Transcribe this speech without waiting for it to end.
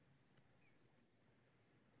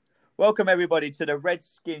Welcome, everybody, to the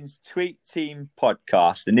Redskins Tweet Team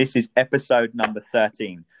podcast, and this is episode number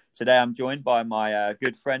 13. Today, I'm joined by my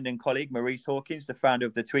good friend and colleague, Maurice Hawkins, the founder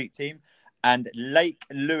of the Tweet Team, and Lake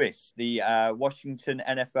Lewis, the Washington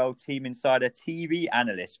NFL Team Insider TV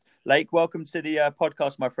analyst. Lake, welcome to the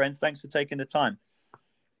podcast, my friends. Thanks for taking the time.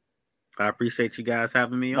 I appreciate you guys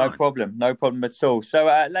having me No on. no problem at all.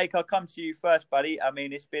 So, Lake, I'll come to you first, buddy. I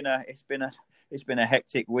mean, it's been a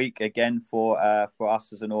hectic week again for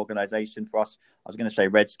us as an organization. For us, I was going to say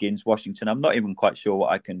Redskins, Washington. I'm not even quite sure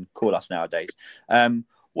what I can call us nowadays.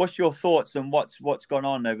 What's your thoughts on what's gone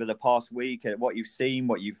on over the past week? What you've seen,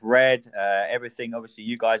 what you've read, everything. Obviously,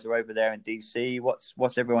 you guys are over there in DC.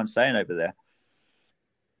 What's everyone saying over there?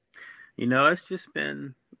 You know, it's just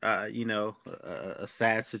been a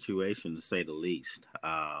sad situation to say the least.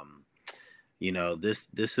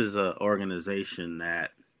 This is an organization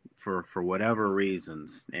that, for whatever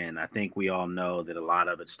reasons, and I think we all know that a lot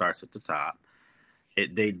of it starts at the top.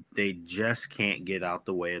 They just can't get out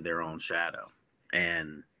the way of their own shadow,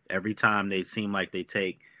 and every time they seem like they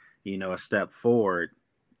take, a step forward,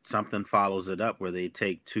 something follows it up where they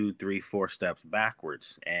take 2, 3, 4 steps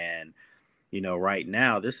backwards. And right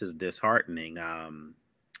now this is disheartening.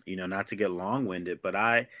 Not to get long-winded, but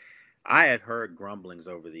I had heard grumblings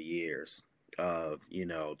over the years of,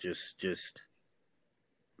 just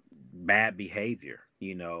bad behavior,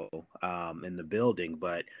 in the building.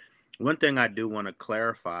 But one thing I do want to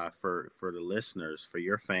clarify for the listeners, for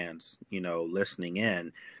your fans, listening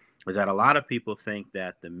in, is that a lot of people think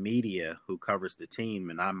that the media who covers the team,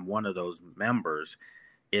 and I'm one of those members,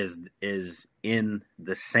 is in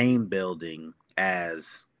the same building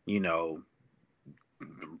as, literally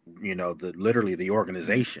the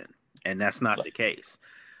organization. And that's not the case.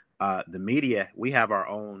 The media, we have our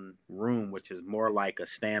own room, which is more like a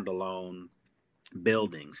standalone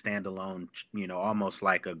building, almost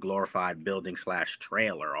like a glorified building /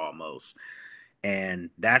 trailer almost. And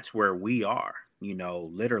that's where we are,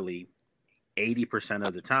 literally 80%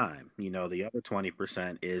 of the time. The other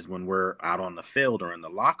 20% is when we're out on the field or in the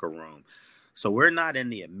locker room. So we're not in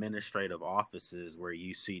the administrative offices where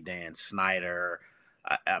you see Dan Snyder.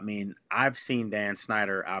 I mean, I've seen Dan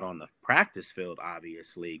Snyder out on the practice field,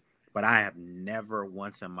 obviously, but I have never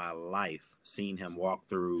once in my life seen him walk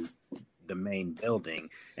through the main building.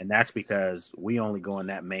 And that's because we only go in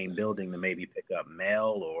that main building to maybe pick up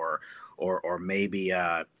mail or maybe,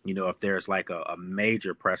 if there's like a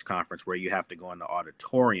major press conference where you have to go in the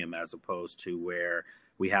auditorium as opposed to where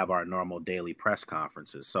we have our normal daily press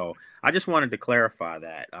conferences. So I just wanted to clarify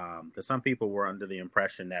that because some people were under the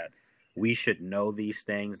impression that we should know these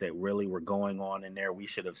things that really were going on in there. We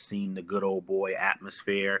should have seen the good old boy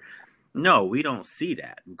atmosphere. No, we don't see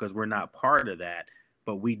that because we're not part of that.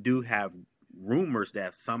 But we do have rumors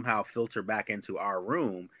that somehow filter back into our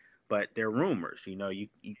room, but they're rumors. You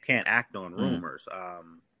can't act on rumors.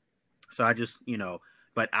 So I just,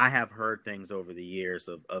 but I have heard things over the years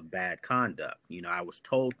of bad conduct. I was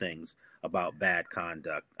told things about bad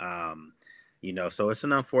conduct. So it's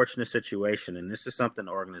an unfortunate situation, and this is something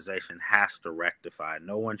the organization has to rectify.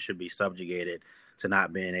 No one should be subjugated to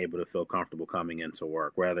not being able to feel comfortable coming into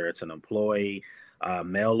work, whether it's an employee,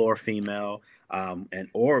 male or female,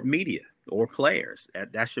 or media or players.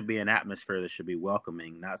 That should be an atmosphere that should be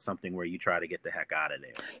welcoming, not something where you try to get the heck out of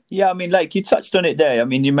there. Yeah, I mean, like you touched on it there. I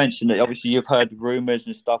mean, you mentioned that obviously you've heard rumors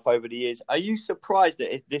and stuff over the years. Are you surprised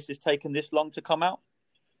that this has taken this long to come out?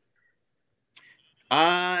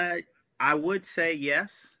 I would say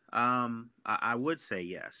yes. I would say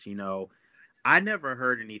yes. I never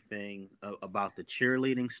heard anything about the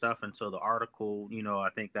cheerleading stuff until the article, I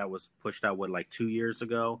think that was pushed out, like 2 years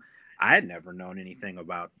ago. I had never known anything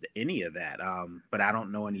about any of that. But I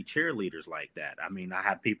don't know any cheerleaders like that. I mean, I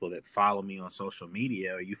have people that follow me on social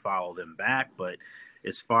media or you follow them back. But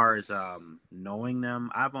as far as knowing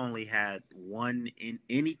them, I've only had one in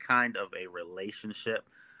any kind of a relationship.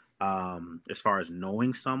 As far as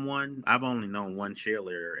knowing someone, I've only known one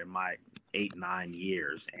cheerleader in my 8-9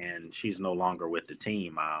 years, and she's no longer with the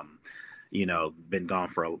team. Been gone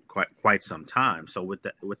for quite some time. So with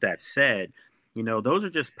that said, those are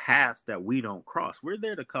just paths that we don't cross. We're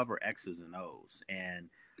there to cover X's and O's, and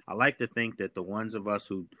I like to think that the ones of us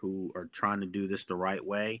who are trying to do this the right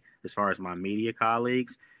way, as far as my media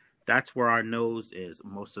colleagues, that's where our nose is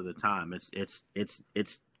most of the time. It's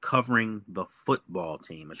covering the football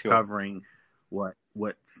team. It's Sure. Covering what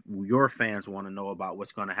your fans want to know about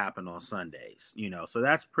what's going to happen on Sundays. So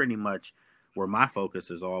that's pretty much where my focus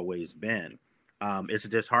has always been. It's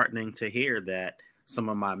disheartening to hear that some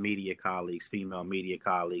of my media colleagues, female media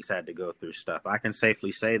colleagues, had to go through stuff. I can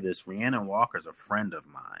safely say this: Rhiannon Walker's a friend of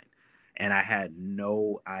mine. and I had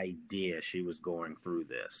no idea she was going through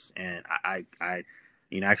this. And I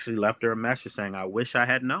actually left her a message saying I wish I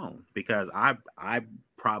had known, because I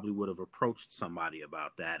probably would have approached somebody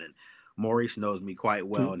about that. And Maurice knows me quite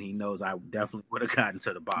well, and he knows I definitely would have gotten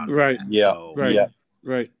to the bottom of that. Yeah, So, yeah.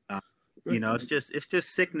 Right. It's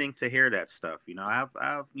just sickening to hear that stuff. I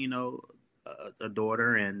have a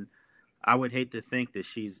daughter, and I would hate to think that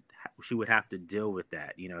she would have to deal with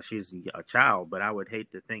that. She's a child, but I would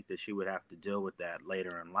hate to think that she would have to deal with that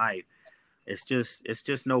later in life. It's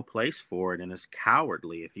just no place for it, and it's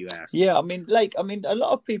cowardly, if you ask me. Yeah, I mean, Lake, a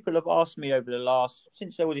lot of people have asked me over the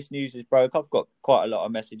since all this news has broke, I've got quite a lot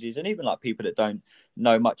of messages, and even like people that don't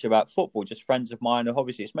know much about football, just friends of mine,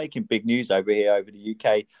 obviously it's making big news over here, over the UK.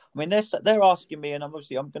 I mean, they're asking me, and I'm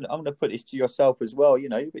gonna put this to yourself as well. You've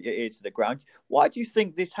got your ear to the ground. Why do you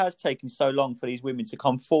think this has taken so long for these women to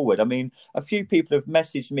come forward? I mean, a few people have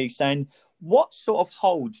messaged me saying, what sort of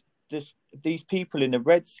hold these people in the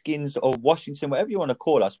Redskins or Washington, whatever you want to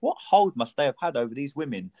call us, what hold must they have had over these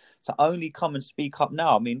women to only come and speak up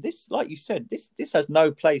now? I mean, this, like you said, this has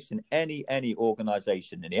no place in any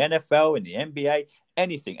organization, in the NFL, in the NBA,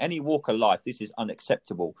 anything, any walk of life. This is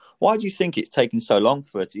unacceptable. Why do you think it's taken so long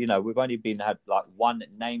for it? We've only had like one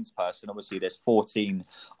named person. Obviously, there's 14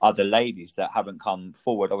 other ladies that haven't come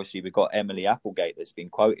forward. Obviously, we've got Emily Applegate that's been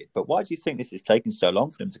quoted. But why do you think this is taking so long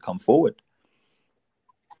for them to come forward?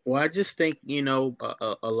 Well, I just think,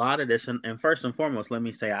 a lot of this, and first and foremost, let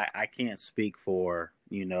me say I can't speak for,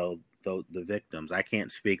 the victims. I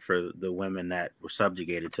can't speak for the women that were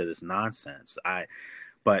subjugated to this nonsense.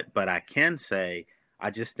 But I can say, I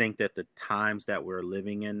just think that the times that we're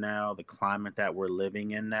living in now, the climate that we're living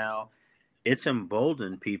in now, it's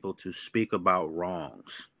emboldened people to speak about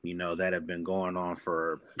wrongs, that have been going on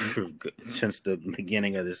since the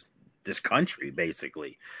beginning of this country,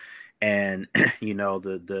 basically. And,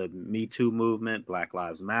 the Me Too movement, Black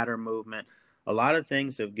Lives Matter movement, a lot of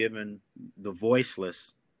things have given the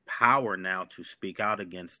voiceless power now to speak out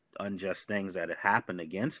against unjust things that have happened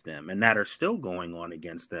against them and that are still going on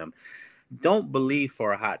against them. Don't believe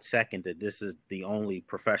for a hot second that this is the only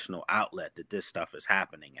professional outlet that this stuff is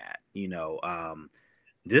happening at.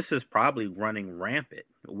 This is probably running rampant,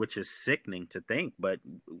 which is sickening to think. But,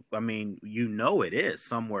 I mean, it is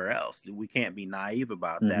somewhere else. We can't be naive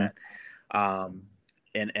about that.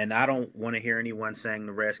 And I don't want to hear anyone saying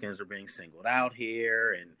the Redskins are being singled out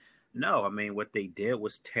here. And no, I mean, what they did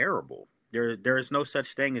was terrible. There is no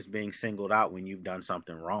such thing as being singled out when you've done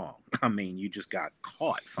something wrong. I mean, you just got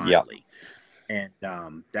caught finally. Yep.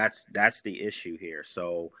 And that's the issue here.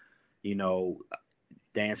 So,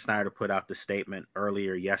 Dan Snyder put out the statement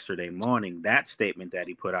earlier yesterday morning. That statement that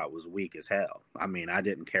he put out was weak as hell. I mean, I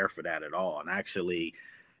didn't care for that at all. And actually,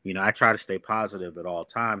 I try to stay positive at all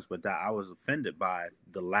times, but I was offended by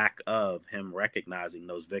the lack of him recognizing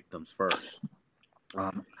those victims first.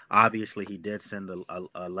 Obviously, he did send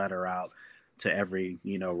a letter out to every,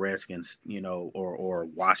 Redskins, or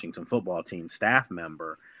Washington football team staff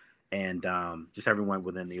member, and just everyone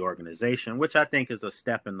within the organization, which I think is a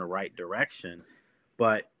step in the right direction.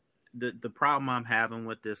 But the problem I'm having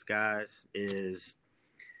with this, guys, is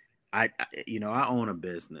I own a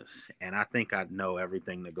business, and I think I know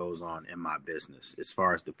everything that goes on in my business as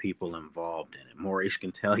far as the people involved in it. Maurice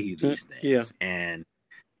can tell you these things. Yeah. And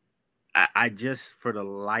I just, for the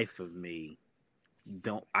life of me,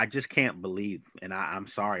 I just can't believe, and I'm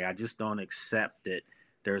sorry, I just don't accept that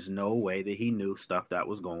there's no way that he knew stuff that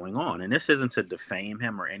was going on. And this isn't to defame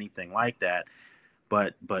him or anything like that.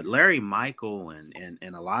 But Larry Michael and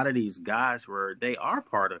a lot of these guys they are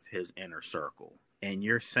part of his inner circle. And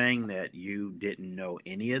you're saying that you didn't know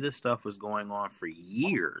any of this stuff was going on for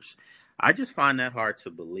years. I just find that hard to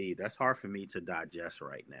believe. That's hard for me to digest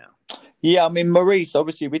right now. Yeah, I mean, Maurice,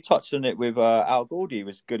 obviously we touched on it with Al Gordy. He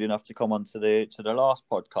was good enough to come on to the last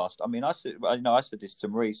podcast. I mean, I said this to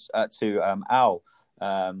Maurice, to Al.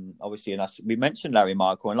 Obviously, and we mentioned Larry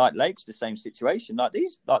Michael, and like Lake's the same situation. Like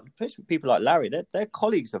these, like people like Larry, they're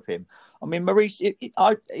colleagues of him. I mean, Maurice,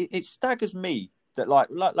 it staggers me that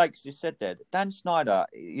like just said there, that Dan Snyder,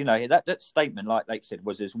 that statement, like Lake said,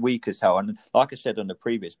 was as weak as hell. And like I said on the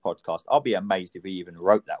previous podcast, I'll be amazed if he even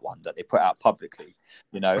wrote that one that they put out publicly.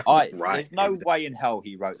 Right. There's no way in hell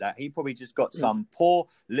he wrote that. He probably just got some poor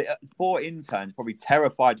interns, probably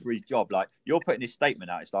terrified for his job. Like, you're putting this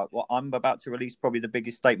statement out. It's like, well, I'm about to release probably the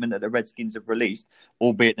biggest statement that the Redskins have released,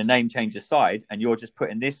 albeit the name change aside, and you're just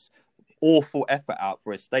putting this awful effort out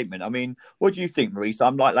for a statement. I mean, what do you think, Maurice?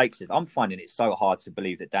 I'm like Lake says, I'm finding it so hard to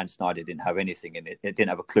believe that Dan Snyder didn't have anything in it. It didn't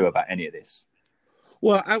have a clue about any of this.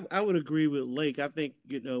 Well, I would agree with Lake. I think,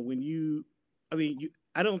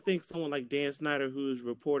 I don't think someone like Dan Snyder, who's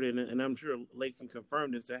reported, and I'm sure Lake can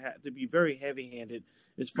confirm this, to be very heavy-handed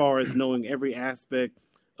as far as knowing every aspect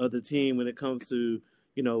of the team when it comes to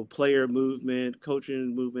player movement,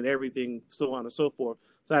 coaching movement, everything, so on and so forth.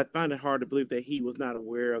 So I find it hard to believe that he was not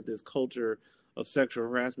aware of this culture of sexual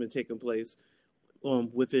harassment taking place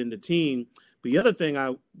within the team. But the other thing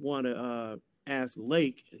I want to ask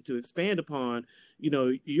Lake to expand upon,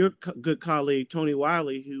 your good colleague Tony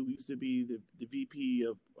Wiley, who used to be the VP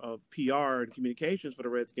of PR and communications for the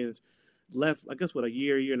Redskins, left, I guess, a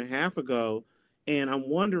year and a half ago. And I'm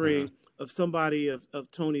wondering if somebody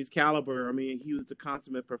of Tony's caliber, I mean, he was the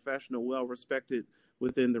consummate professional, well respected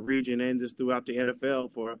within the region and just throughout the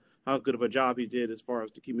NFL for how good of a job he did as far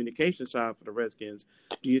as the communication side for the Redskins.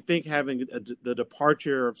 Do you think having the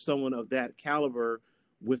departure of someone of that caliber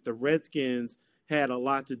with the Redskins had a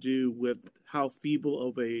lot to do with how feeble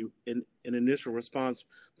of an initial response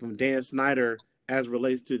from Dan Snyder as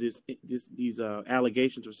relates to these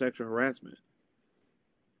allegations of sexual harassment?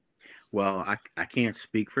 Well, I can't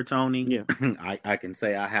speak for Tony. Yeah. I can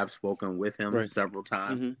say I have spoken with him several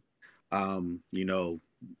times. Mm-hmm.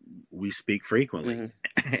 We speak frequently,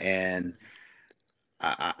 and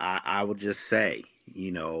I will just say,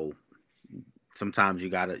 sometimes you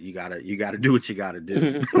gotta do what you gotta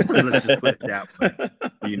do. Let's just put it that way.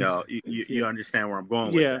 You understand where I'm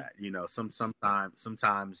going with that.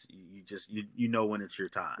 Sometimes you just when it's your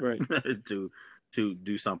time to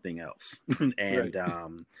do something else, and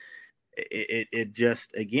it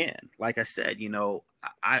just, again, like I said,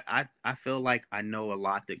 I feel like I know a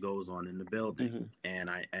lot that goes on in the building, and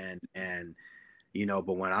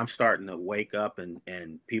but when I'm starting to wake up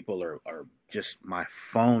and people are just, my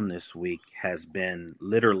phone this week has been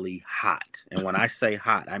literally hot. And when I say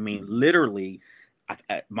hot, I mean literally,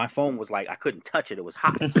 my phone was like, I couldn't touch it. It was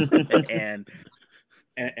hot.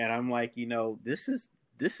 and I'm like, this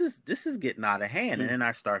is getting out of hand. And then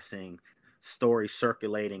I start seeing stories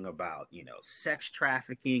circulating about, sex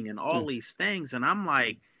trafficking and all these things. And I'm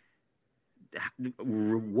like,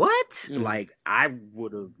 what? Like, I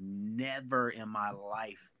would have never in my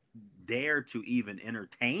life dared to even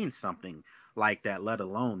entertain something like that, let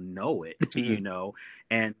alone know it,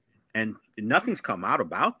 and nothing's come out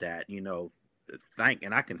about that, and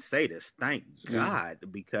I can say this, thank God,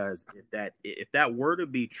 because if that were to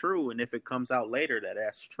be true, and if it comes out later that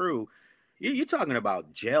that's true, you're talking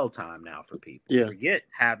about jail time now for people. Yeah. Forget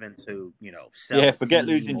having to, sell. Forget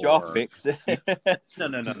losing draft picks.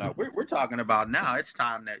 No. We're talking about now. It's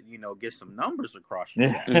time that get some numbers across your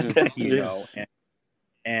desk,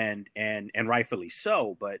 and rightfully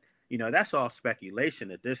so. But that's all speculation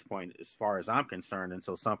at this point, as far as I'm concerned,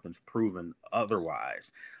 until something's proven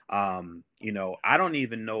otherwise. I don't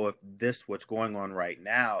even know if what's going on right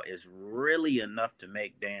now is really enough to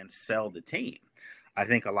make Dan sell the team. I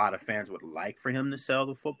think a lot of fans would like for him to sell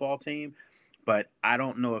the football team, but I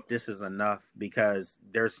don't know if this is enough, because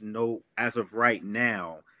there's no, as of right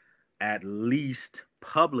now, at least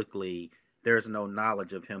publicly, there's no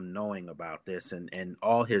knowledge of him knowing about this, and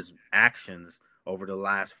all his actions over the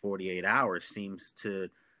last 48 hours seems to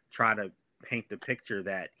try to paint the picture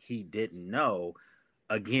that he didn't know.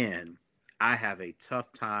 Again, I have a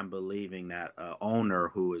tough time believing that an owner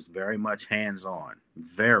who is very much hands-on,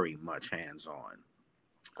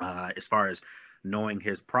 as far as knowing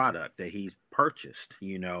his product that he's purchased,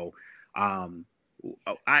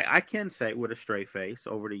 I can say with a straight face,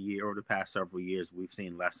 over the past several years, we've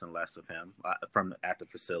seen less and less of him at the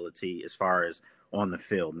facility, as far as on the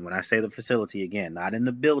field. And when I say the facility, again, not in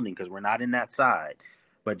the building, because we're not in that side,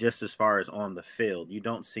 but just as far as on the field, you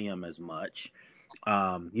don't see him as much.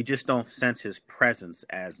 You just don't sense his presence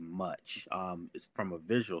as much from a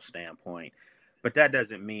visual standpoint. But that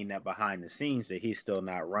doesn't mean that behind the scenes that he's still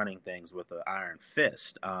not running things with an iron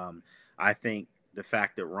fist. I think the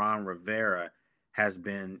fact that Ron Rivera has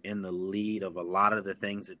been in the lead of a lot of the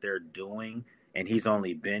things that they're doing, and he's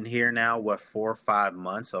only been here now, 4 or 5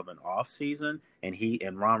 months of an off season,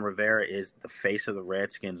 and Ron Rivera is the face of the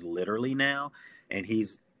Redskins literally now, and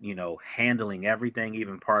he's handling everything,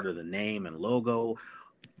 even part of the name and logo.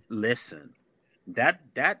 Listen, that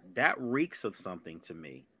reeks of something to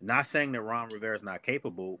me. Not saying that Ron Rivera is not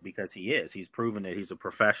capable, because he is. He's proven that he's a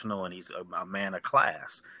professional and he's a man of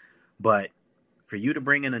class. But for you to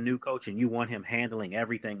bring in a new coach and you want him handling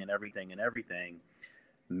everything,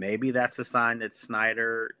 maybe that's a sign that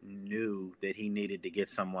Snyder knew that he needed to get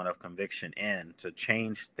someone of conviction in to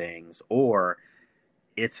change things, or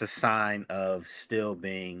it's a sign of still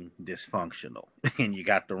being dysfunctional, and you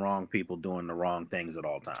got the wrong people doing the wrong things at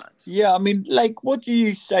all times. Yeah, I mean, like, what do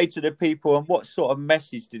you say to the people, and what sort of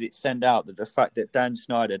message did it send out, that the fact that Dan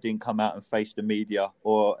Snyder didn't come out and face the media,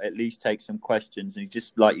 or at least take some questions, and he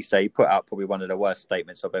just, like you say, he put out probably one of the worst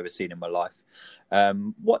statements I've ever seen in my life.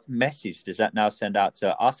 What message does that now send out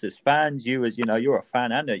to us as fans? You as, you're a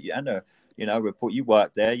fan and a report. You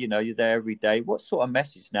work there, you're there every day. What sort of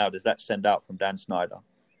message now does that send out from Dan Snyder?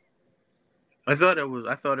 I thought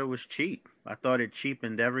it was cheap. I thought it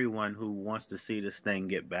cheapened everyone who wants to see this thing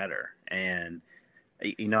get better. And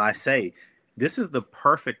I say this is the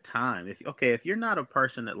perfect time. If you're not a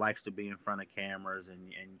person that likes to be in front of cameras,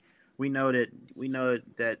 and we know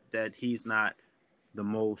that he's not the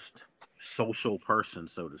most social person,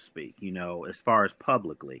 so to speak, as far as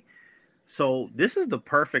publicly. So this is the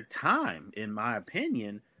perfect time, in my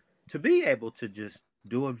opinion, to be able to just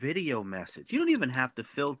do a video message. You don't even have to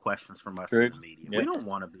field questions from us in the media. Yep. We don't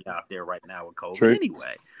want to be out there right now with COVID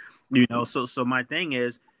anyway. So my thing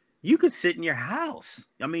is, you could sit in your house.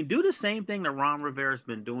 I mean, do the same thing that Ron Rivera's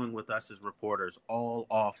been doing with us as reporters all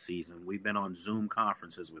off season. We've been on Zoom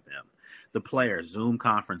conferences with him. The players, Zoom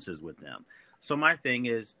conferences with them. So my thing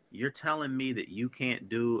is, you're telling me that you can't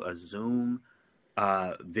do a Zoom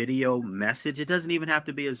video message? It doesn't even have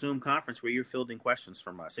to be a Zoom conference where you're fielding questions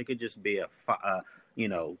from us. It could just be a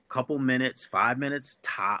couple minutes, 5 minutes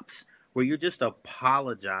tops, where you're just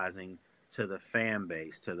apologizing to the fan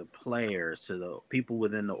base, to the players, to the people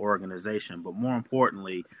within the organization, but more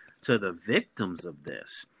importantly, to the victims of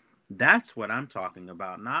this. That's what I'm talking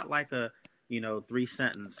about. Not like a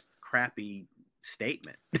 3-sentence crappy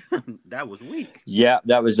statement. That was weak. Yeah,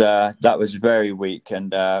 that was very weak.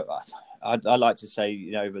 And I'd like to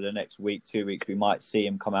say, over the next week, 2 weeks, we might see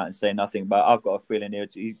him come out and say nothing. But I've got a feeling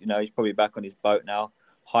he's probably back on his boat now,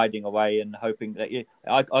 hiding away and hoping that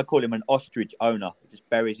I call him an ostrich owner. He just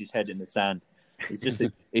buries his head in the sand. He's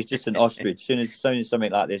just an ostrich. As soon as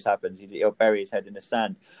something like this happens, he'll bury his head in the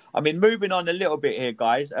sand. I mean, moving on a little bit here,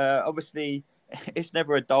 guys. Obviously, it's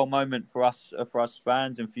never a dull moment for us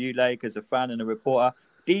fans, and for you, Lake, as a fan and a reporter.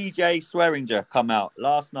 DJ Swearinger come out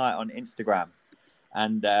last night on Instagram.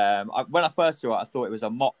 And when I first saw it, I thought it was a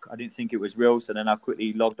mock. I didn't think it was real. So then I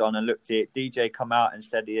quickly logged on and looked at it. DJ come out and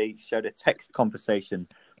said he showed a text conversation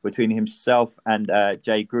between himself and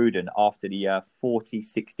Jay Gruden after the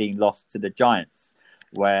 40-16 loss to the Giants,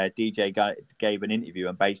 where DJ gave an interview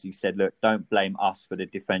and basically said, look, don't blame us for the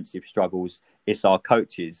defensive struggles. It's our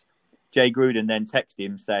coaches. Jay Gruden then texted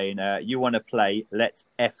him saying, you want to play, let's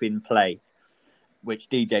effing play. Which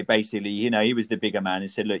DJ basically, he was the bigger man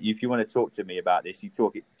and said, look, if you want to talk to me about this, you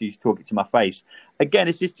talk it to my face. Again,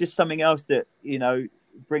 it's just something else that,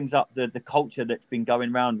 brings up the culture that's been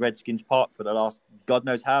going around Redskins Park for the last God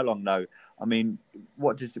knows how long now. I mean,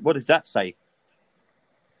 what does that say?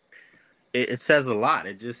 It says a lot.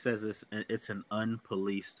 It just says it's an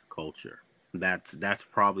unpoliced culture. That's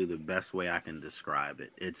probably the best way I can describe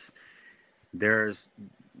it. There's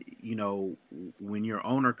when your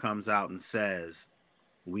owner comes out and says,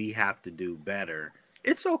 we have to do better,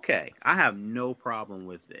 it's okay. I have no problem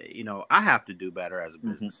with it. I have to do better as a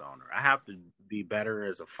business owner. I have to be better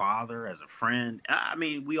as a father, as a friend. I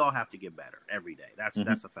mean, we all have to get better every day. That's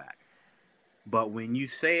a fact. But when you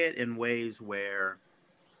say it in ways where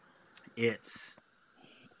it's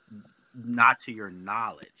not to your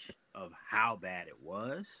knowledge of how bad it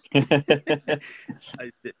was,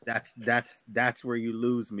 that's where you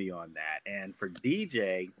lose me on that. And for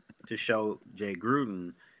DJ to show Jay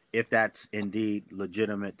Gruden, if that's indeed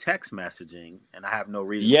legitimate text messaging, and I have no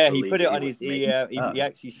reason to believe he put it on his he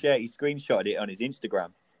actually screenshotted it on his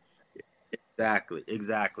Instagram.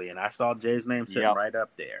 Exactly. And I saw Jay's name sitting right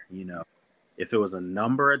up there. If it was a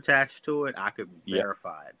number attached to it, I could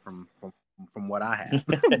verify it from what I have,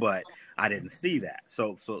 but I didn't see that.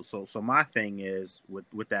 So my thing is,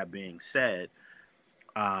 with that being said,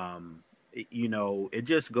 it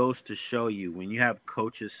just goes to show you, when you have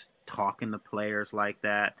coaches talking to players like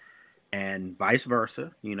that, and vice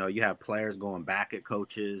versa, you have players going back at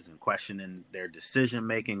coaches and questioning their decision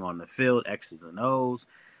making on the field, X's and O's.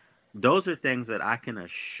 Those are things that I can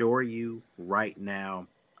assure you right now,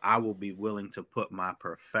 I will be willing to put my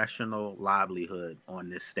professional livelihood on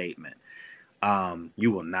this statement.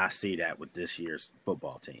 You will not see that with this year's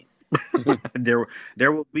football team. There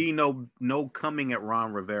will be no coming at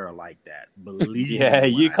Ron Rivera like that. Believe me. Yeah,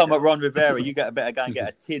 you come at Ron Rivera, you better go and get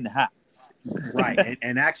a tin hat. Right,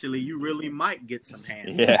 and actually, you really might get some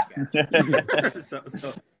hands. Yeah.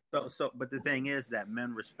 So, but the thing is that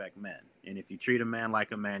men respect men, and if you treat a man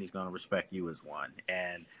like a man, he's going to respect you as one.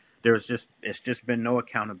 And it's just been no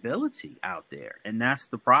accountability out there, and that's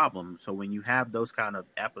the problem. So when you have those kind of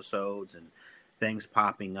episodes and things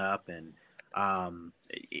popping up, and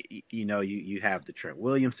you have the Trent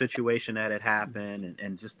Williams situation that had happened,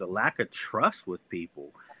 and just the lack of trust with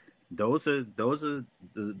people. Those are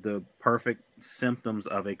the perfect symptoms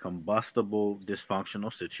of a combustible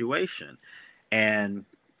dysfunctional situation. And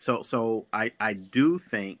so I do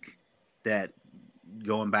think that,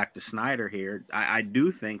 going back to Snyder here, I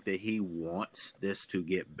do think that he wants this to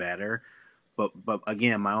get better. But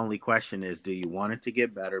again, my only question is, do you want it to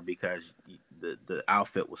get better because the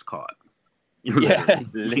outfit was caught?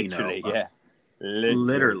 Literally,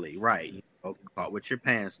 literally, right. Caught with your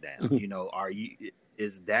pants down.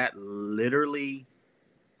 Is that literally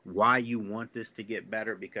why you want this to get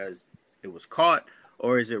better, because it was caught?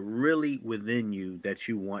 Or is it really within you that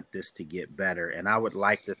you want this to get better? And I would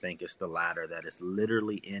like to think it's the latter, that it's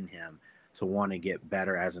literally in him to want to get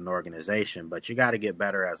better as an organization. But you got to get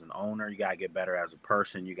better as an owner. You got to get better as a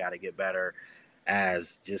person. You got to get better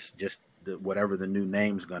as just whatever the new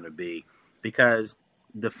name's going to be, because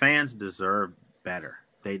the fans deserve better.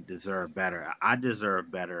 They deserve better. I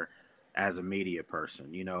deserve better as a media person.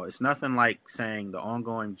 It's nothing like saying the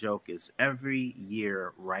ongoing joke is every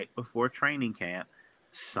year right before training camp,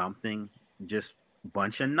 something, just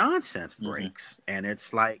bunch of nonsense breaks. Mm-hmm. And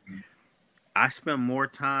it's like, I spend more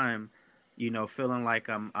time, feeling like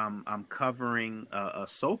I'm covering a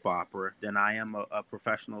soap opera than I am a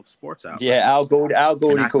professional sports outlet. Yeah, Al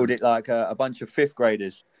Gordy called it like a bunch of fifth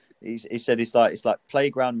graders. He said it's like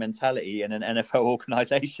playground mentality in an NFL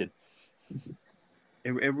organization.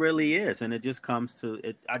 It really is, and it just comes to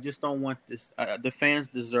it. I just don't want this. The fans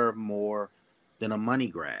deserve more than a money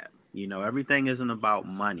grab. Everything isn't about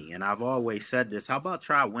money, and I've always said this. How about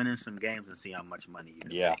try winning some games and see how much money you can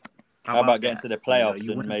make? How about getting to the playoffs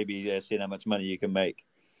and maybe seeing how much money you can make?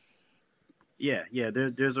 Yeah.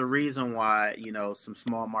 There's a reason why some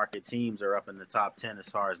small market teams are up in the top 10 as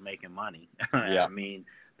far as making money. Yeah. I mean,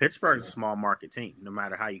 Pittsburgh's a small market team, no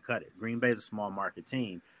matter how you cut it. Green Bay's a small market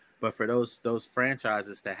team. But for those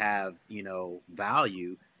franchises to have,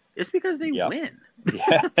 value, it's because they win.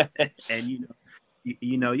 Yeah. And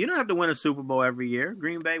you don't have to win a Super Bowl every year.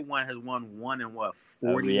 Green Bay has won one in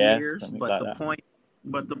 40 years. But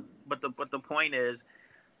the point is,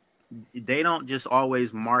 they don't just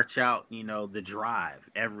always march out, the drive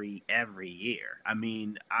every year. I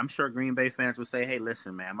mean, I'm sure Green Bay fans would say, "Hey,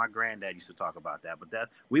 listen, man, my granddad used to talk about that." But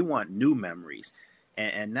we want new memories,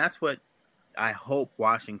 and that's what I hope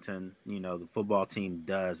Washington, the football team,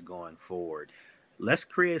 does going forward. Let's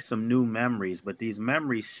create some new memories, but these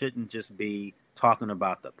memories shouldn't just be talking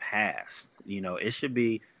about the past. It should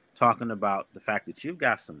be talking about the fact that you've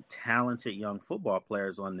got some talented young football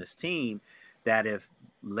players on this team that, if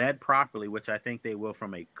led properly, which I think they will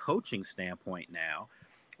from a coaching standpoint now,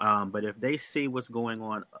 but if they see what's going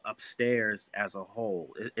on upstairs as a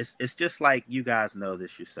whole, it's just like, you guys know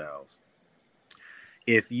this yourselves.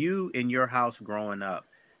 If you in your house growing up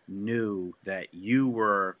knew that you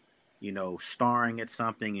were, starring at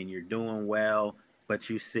something and you're doing well, but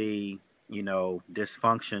you see,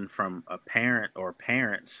 dysfunction from a parent or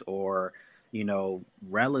parents or,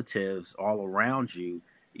 relatives all around you,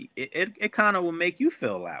 it kind of will make you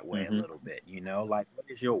feel that way a little bit, like, what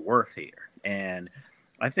is your worth here? And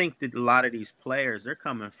I think that a lot of these players, they're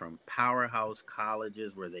coming from powerhouse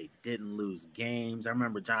colleges where they didn't lose games. I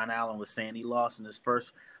remember John Allen was saying he lost in his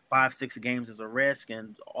first 5-6 games as a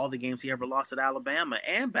Redskin, all the games he ever lost at Alabama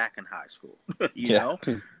and back in high school. you know?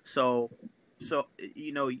 So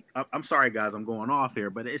I'm sorry, guys, I'm going off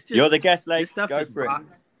here, but it's just, you're the guest, Lake. Go for it.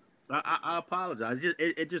 I apologize.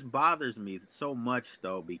 It just bothers me so much,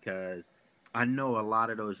 though, because I know a lot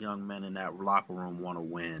of those young men in that locker room want to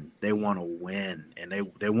win. They want to win, and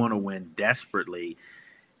they want to win desperately.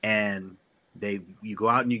 And you go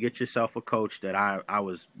out and you get yourself a coach that I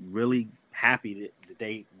was really happy that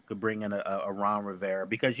they could bring in a Ron Rivera,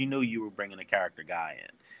 because you knew you were bringing a character guy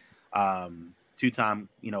in. 2-time,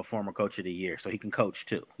 former coach of the year, so he can coach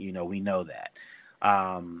too. We know that.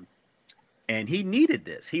 And he needed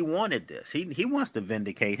this. He wanted this. He wants to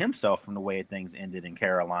vindicate himself from the way things ended in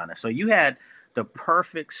Carolina. So you had the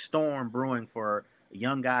perfect storm brewing for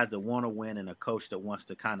young guys that want to win and a coach that wants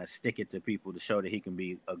to kind of stick it to people to show that he can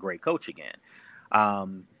be a great coach again.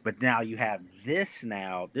 But now you have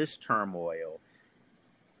this turmoil.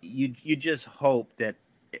 You just hope that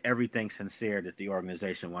everything sincere that the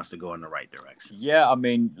organization wants to go in the right direction. Yeah, I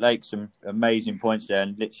mean, like some amazing points there,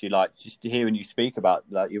 and literally, like just hearing you speak about,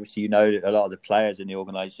 like obviously, a lot of the players in the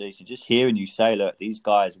organisation. Just hearing you say, look, these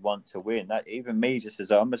guys want to win. That even me,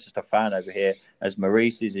 I'm just a fan over here, as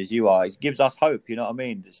Maurice is, as you are, it gives us hope. You know what I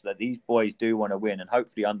mean? Just that these boys do want to win, and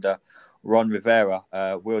hopefully under Ron Rivera,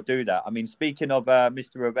 will do that. I mean, speaking of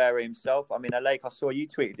Mr. Rivera himself, I mean, Alec, I saw you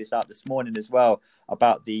tweeted this out this morning as well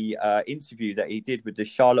about the interview that he did with the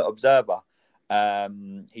Charlotte Observer.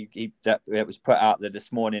 It was put out there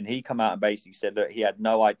this morning. He come out and basically said that he had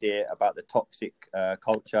no idea about the toxic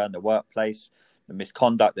culture in the workplace, the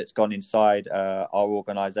misconduct that's gone inside our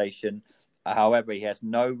organisation. However, he has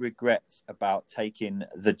no regrets about taking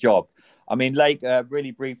the job. I mean, Lake, really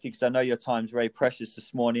briefly, because I know your time's very precious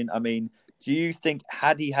this morning. I mean, do you think,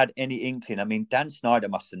 had he had any inkling? I mean, Dan Snyder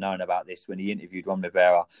must have known about this when he interviewed Ron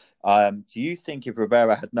Rivera. Do you think if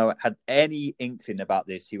Rivera had any inkling about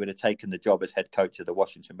this, he would have taken the job as head coach of the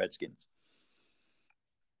Washington Redskins?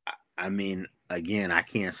 I mean, again, I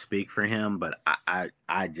can't speak for him, but I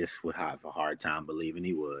just would have a hard time believing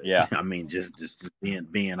he would. Yeah. I mean, just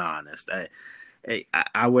being honest.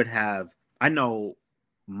 I would have. I know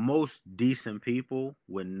most decent people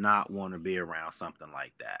would not want to be around something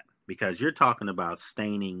like that, because you're talking about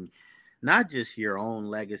staining not just your own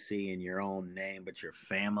legacy and your own name, but your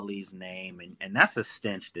family's name, and that's a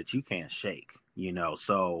stench that you can't shake.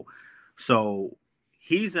 So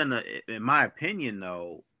he's in my opinion,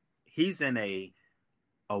 though. He's in a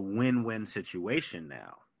win-win situation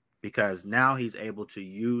now, because now he's able to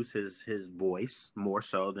use his voice more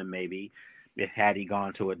so than maybe had he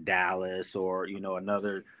gone to a Dallas or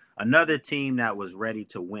another team that was ready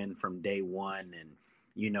to win from day one.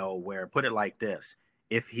 And where, put it like this,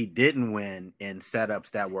 if he didn't win in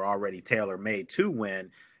setups that were already tailor-made to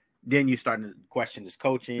win, then you start to question his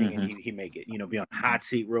coaching, mm-hmm. and he may get be on the hot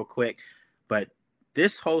seat real quick. But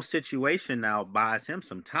this whole situation now buys him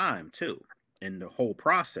some time too in the whole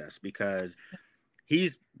process, because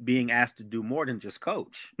he's being asked to do more than just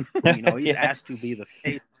coach. He's yeah. asked to be the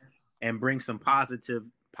face and bring some positive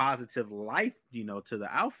life, to the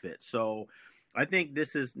outfit. So I think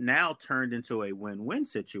this is now turned into a win-win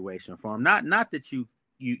situation for him. Not that you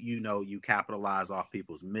capitalize off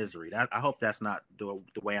people's misery. I hope that's not the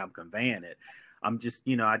way I'm conveying it. I'm just,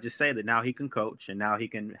 I just say that now he can coach, and now he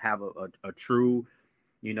can have a true,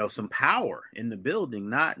 some power in the building,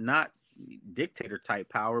 not dictator type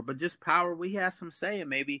power, but just power where he has some say in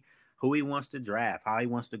maybe who he wants to draft, how he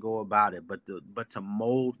wants to go about it, but to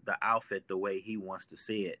mold the outfit the way he wants to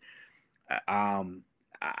see it. I'm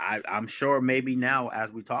sure maybe now,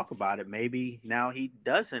 as we talk about it, maybe now he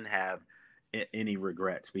doesn't have any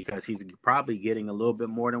regrets, because he's probably getting a little bit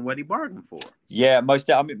more than what he bargained for. Yeah,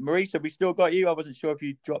 I mean, Maurice, have we still got you? I wasn't sure if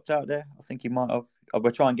you dropped out there. I think you might have.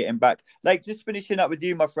 We'll try and get him back. Like, just finishing up with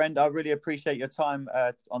you, my friend. I really appreciate your time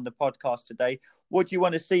on the podcast today. What do you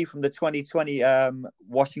want to see from the 2020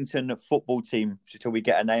 Washington football team until we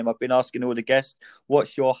get a name? I've been asking all the guests,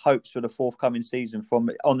 what's your hopes for the forthcoming season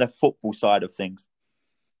on the football side of things?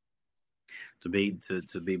 To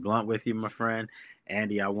be blunt with you, my friend,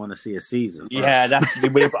 Andy, I want to see a season first. Yeah,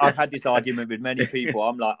 I've had this argument with many people.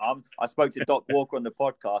 I spoke to Doc Walker on the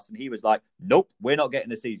podcast, and he was like, "Nope, we're not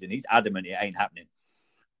getting a season." He's adamant it ain't happening.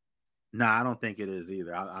 No, I don't think it is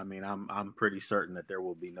either. I mean, I'm pretty certain that there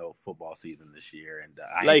will be no football season this year. And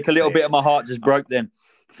like a little bit of my heart just broke then.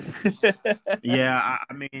 Yeah,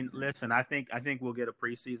 I mean, listen, I think we'll get a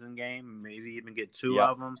preseason game, maybe even get two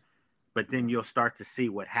of them. But then you'll start to see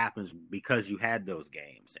what happens because you had those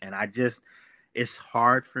games. And it's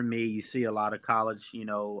hard for me. You see a lot of college,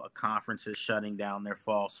 conferences shutting down their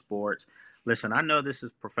fall sports. Listen, I know this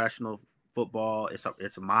is professional football.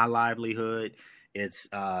 It's my livelihood. It's,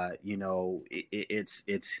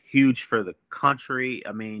 it's huge for the country.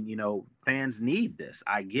 I mean, fans need this.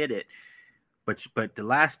 I get it. But the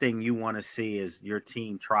last thing you want to see is your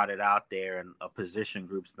team trotted out there and a position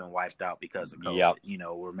group's been wiped out because of COVID.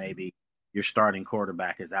 Yep. Where maybe your starting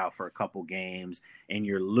quarterback is out for a couple games and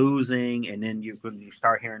you're losing, and then you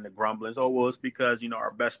start hearing the grumblings. Oh, well, it's because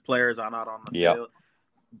our best players are not on the field.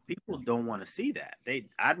 People don't want to see that.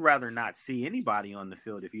 I'd rather not see anybody on the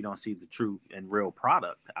field if you don't see the true and real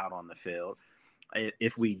product out on the field.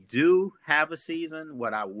 If we do have a season,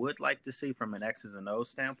 what I would like to see from an X's and O's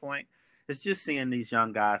standpoint, it's just seeing these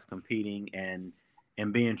young guys competing and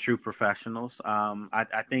being true professionals.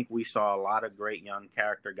 I think we saw a lot of great young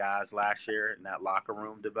character guys last year in that locker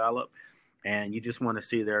room develop, and you just want to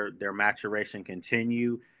see their maturation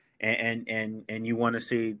continue, and you want to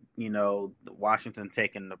see Washington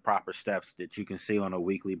taking the proper steps that you can see on a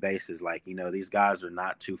weekly basis. Like these guys are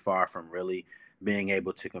not too far from really being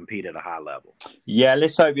able to compete at a high level. Yeah,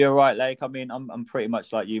 let's hope you're right, Lake. I mean, I'm pretty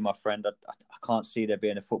much like you, my friend. I can't see there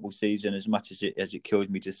being a football season as much as it kills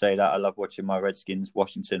me to say that. I love watching my Redskins,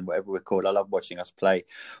 Washington, whatever we're called. I love watching us play.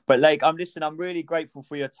 But Lake, I'm really grateful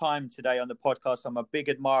for your time today on the podcast. I'm a big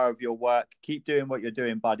admirer of your work. Keep doing what you're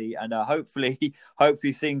doing, buddy, and hopefully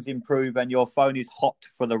things improve and your phone is hot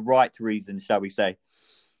for the right reasons, shall we say?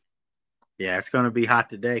 Yeah, it's going to be hot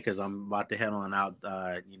today because I'm about to head on out,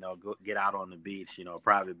 go get out on the beach, a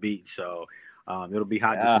private beach. So it'll be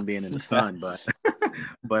hot just from being in the sun.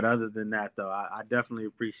 But other than that, though, I definitely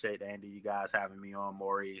appreciate, Andy, you guys having me on,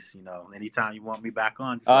 Maurice. Anytime you want me back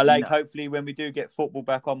on. Hopefully when we do get football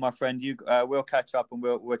back on, my friend, we'll catch up and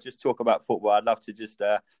we'll just talk about football. I'd love to just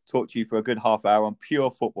talk to you for a good half hour on pure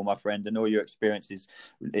football, my friend, and all your experiences,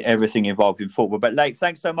 everything involved in football. But Lake,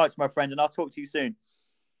 thanks so much, my friend, and I'll talk to you soon.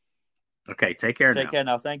 Okay, take care now. Take care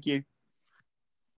now. Thank you.